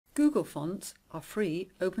Google fonts are free,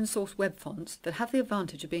 open-source web fonts that have the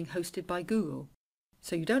advantage of being hosted by Google,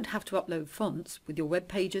 so you don't have to upload fonts with your web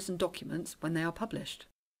pages and documents when they are published.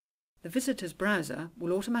 The visitor's browser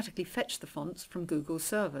will automatically fetch the fonts from Google's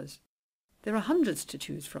servers. There are hundreds to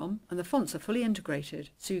choose from, and the fonts are fully integrated,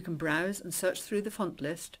 so you can browse and search through the font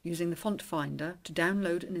list using the font finder to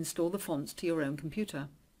download and install the fonts to your own computer.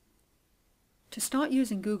 To start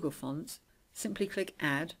using Google Fonts, simply click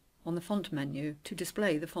Add on the font menu to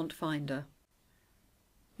display the font finder.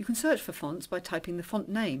 You can search for fonts by typing the font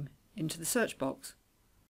name into the search box,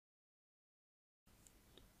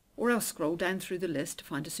 or else scroll down through the list to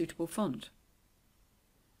find a suitable font.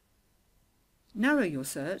 Narrow your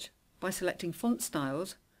search by selecting font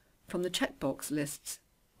styles from the checkbox lists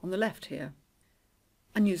on the left here,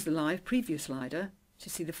 and use the live preview slider to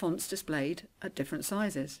see the fonts displayed at different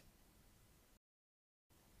sizes.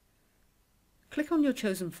 Click on your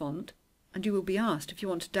chosen font and you will be asked if you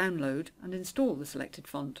want to download and install the selected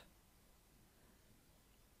font.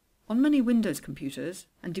 On many Windows computers,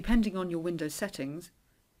 and depending on your Windows settings,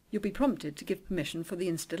 you'll be prompted to give permission for the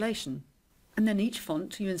installation, and then each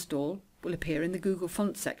font you install will appear in the Google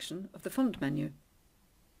Fonts section of the font menu.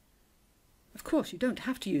 Of course, you don't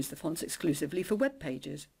have to use the fonts exclusively for web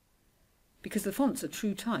pages. Because the fonts are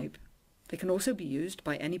true type, they can also be used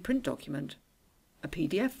by any print document, a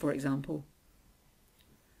PDF for example.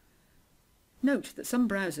 Note that some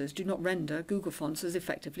browsers do not render Google Fonts as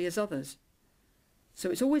effectively as others,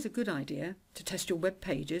 so it's always a good idea to test your web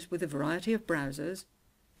pages with a variety of browsers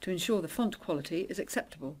to ensure the font quality is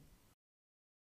acceptable.